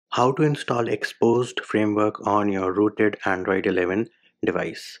How to install Xposed Framework on your rooted Android 11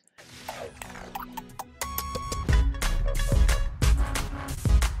 device.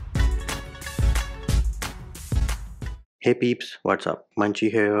 Hey peeps, what's up? Munchie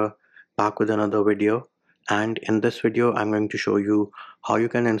here, back with another video. And in this video, I'm going to show you how you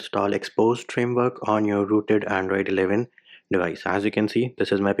can install Xposed Framework on your rooted Android 11 device. As you can see,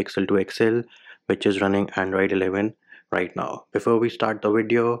 this is my Pixel 2 XL, which is running Android 11 right now. Before we start the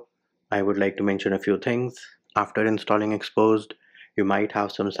video, I would like to mention a few things. After installing Xposed, you might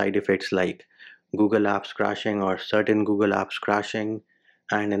have some side effects like Google Apps crashing or certain Google Apps crashing.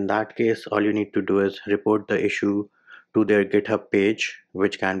 And in that case, all you need to do is report the issue to their GitHub page,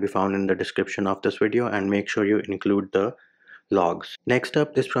 which can be found in the description of this video, and make sure you include the logs. Next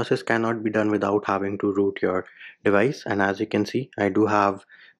up, this process cannot be done without having to root your device, and as you can see, I do have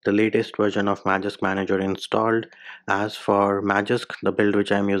the latest version of Magisk Manager installed. As for Magisk, the build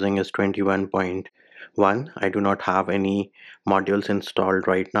which I'm using is 21.1. I do not have any modules installed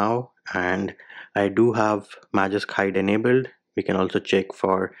right now, and I do have Magisk Hide enabled. We can also check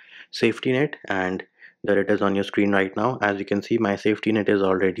for safety net, and there it is on your screen right now. As you can see, my safety net is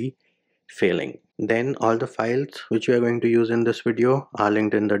already failing. Then all the files which we are going to use in this video are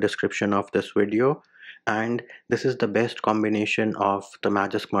linked in the description of this video, and this is the best combination of the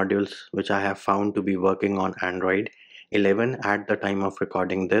Magisk modules which I have found to be working on Android 11 at the time of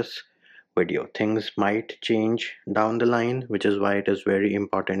recording this video. Things might change down the line, which is why it is very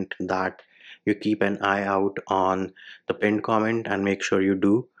important that you keep an eye out on the pinned comment and make sure you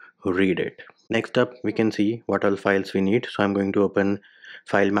do read it. Next up, we can see what all files we need. So I'm going to open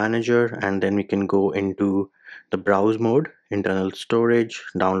File Manager, and then we can go into the browse mode, internal storage,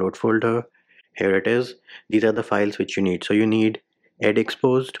 download folder. Here it is. These are the files which you need. So you need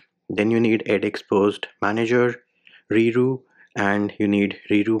EdXposed, then you need EdXposed Manager, Riru, and you need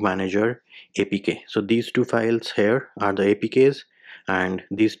Riru Manager APK. So these two files here are the APKs, and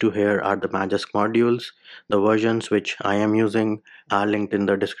these two here are the Magisk modules. The versions which I am using are linked in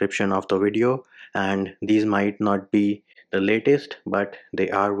the description of the video, and these might not be the latest, but they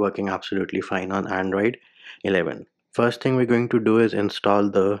are working absolutely fine on Android 11. First thing we're going to do is install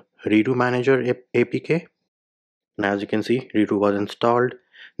the Riru Manager APK. And as you can see, Riru was installed.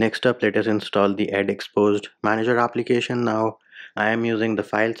 Next up, let us install the EdXposed Manager application. Now, I am using the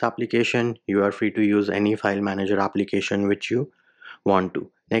Files application. You are free to use any file manager application which you want to.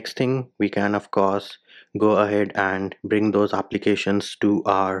 Next thing, we can of course go ahead and bring those applications to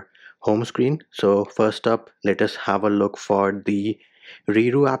our home screen. So first up, let us have a look for the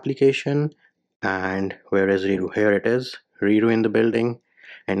Riru application. And where is Riru? Here it is, Riru in the building.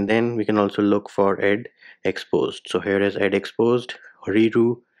 And then we can also look for EdXposed. So here is EdXposed,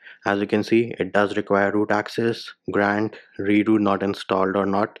 Riru. As you can see, it does require root access, grant, Riru not installed or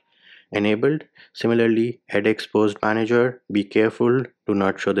not enabled. Similarly, EdXposed Manager, be careful, do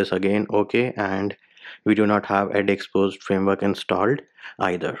not show this again, okay, and we do not have EdXposed Framework installed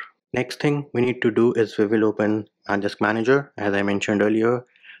either. Next thing we need to do is we will open Magisk Manager. As I mentioned earlier,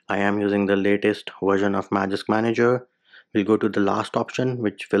 I am using the latest version of Magisk Manager. We'll go to the last option,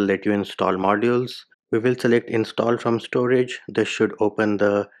 which will let you install modules. We will select install from storage. This should open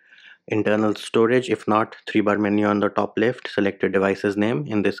the internal storage. If not, 3-bar menu on the top left, select your device's name,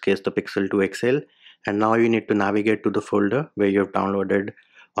 in this case the Pixel 2 XL, and now you need to navigate to the folder where you have downloaded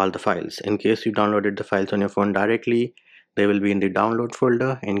all the files. In case you downloaded the files on your phone directly, they will be in the download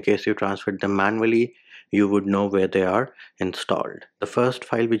folder. In case you transferred them manually, you would know where they are installed. The first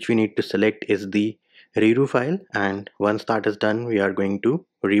file which we need to select is the Riru file, and once that is done, we are going to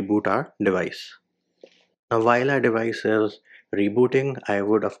reboot our device. Now, while our device is rebooting, I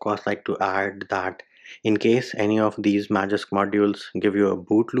would of course like to add that in case any of these Magisk modules give you a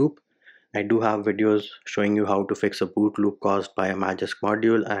boot loop, I do have videos showing you how to fix a boot loop caused by a Magisk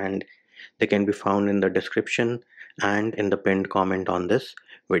module, and they can be found in the description and in the pinned comment on this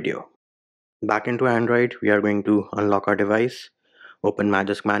video. Back into Android, we are going to unlock our device, open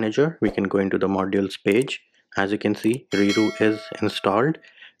Magisk Manager. We can go into the modules page. As you can see, Riru is installed,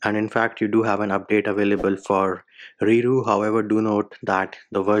 and in fact you do have an update available for Riru. However, do note that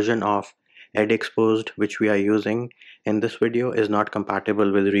the version of EdXposed which we are using in this video is not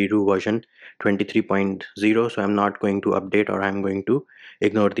compatible with Riru version 23.0, so I'm not going to update, or I'm going to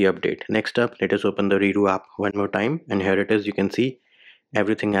ignore the update. Next up, let us open the Riru app one more time, and here it is. You can see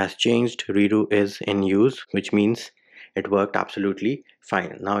everything has changed. Riru is in use, which means it worked absolutely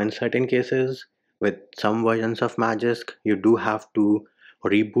fine. Now in certain cases with some versions of Magisk, you do have to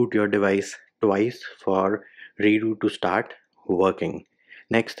reboot your device twice for Riru to start working.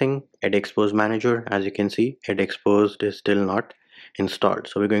 Next thing, EdXposed Manager. As you can see, EdXposed is still not installed.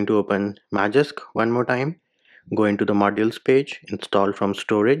 So we're going to open Magisk one more time, go into the modules page, install from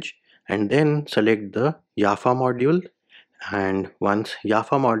storage, and then select the Java module. And once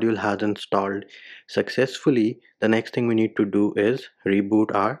Java module has installed successfully, the next thing we need to do is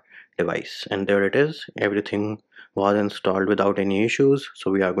reboot our device. And there it is, everything was installed without any issues.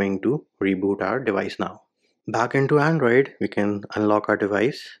 So we are going to reboot our device now. Back into Android, we can unlock our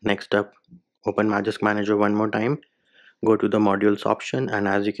device. Next up, open Magisk Manager one more time, go to the modules option, and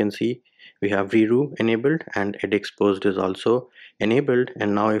as you can see, we have Riru enabled and EdXposed is also enabled.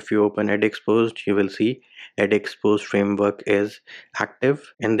 And now if you open EdXposed, you will see EdXposed framework is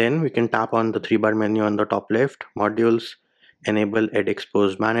active. And then we can tap on the 3-bar menu on the top left, modules, enable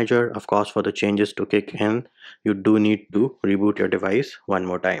EdXposed Manager. Of course, for the changes to kick in, you do need to reboot your device one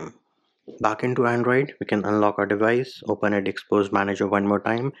more time. Back into Android, we can unlock our device, open EdXposed Manager one more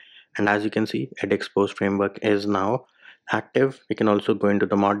time, and as you can see, EdXposed Framework is now active. We can also go into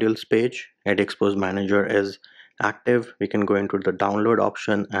the modules page. EdXposed Manager is active. We can go into the download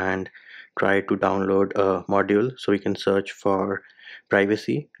option and try to download a module. So we can search for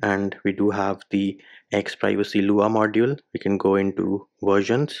privacy, and we do have the Xprivacy Lua module. We can go into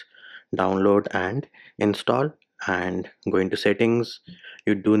versions, download and install, and go into settings.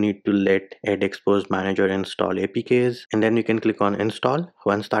 You do need to let EdXposed Manager install APKs, and then you can click on install.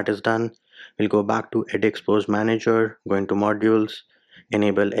 Once that is done, we'll go back to EdXposed Manager, go into modules,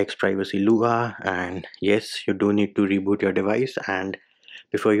 enable Xprivacy Lua, and yes, you do need to reboot your device. And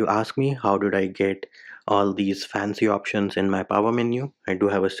before you ask me how did I get all these fancy options in my power menu, I do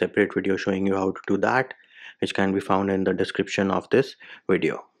have a separate video showing you how to do that, which can be found in the description of this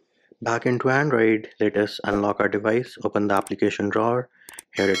video. Back into Android, let us unlock our device, open the application drawer.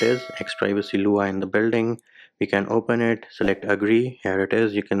 Here it is, Xprivacy Lua in the building. We can open it, select agree. Here it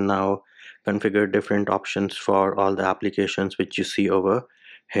is. You can now configure different options for all the applications which you see over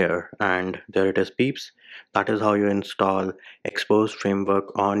here. And there it is, peeps. That is how you install Xposed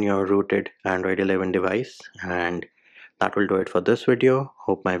Framework on your rooted Android 11 device. And that will do it for this video.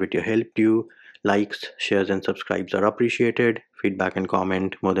 Hope my video helped you. Likes, shares and subscribes are appreciated. Feedback and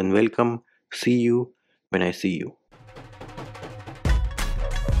comment more than welcome. See you when I see you.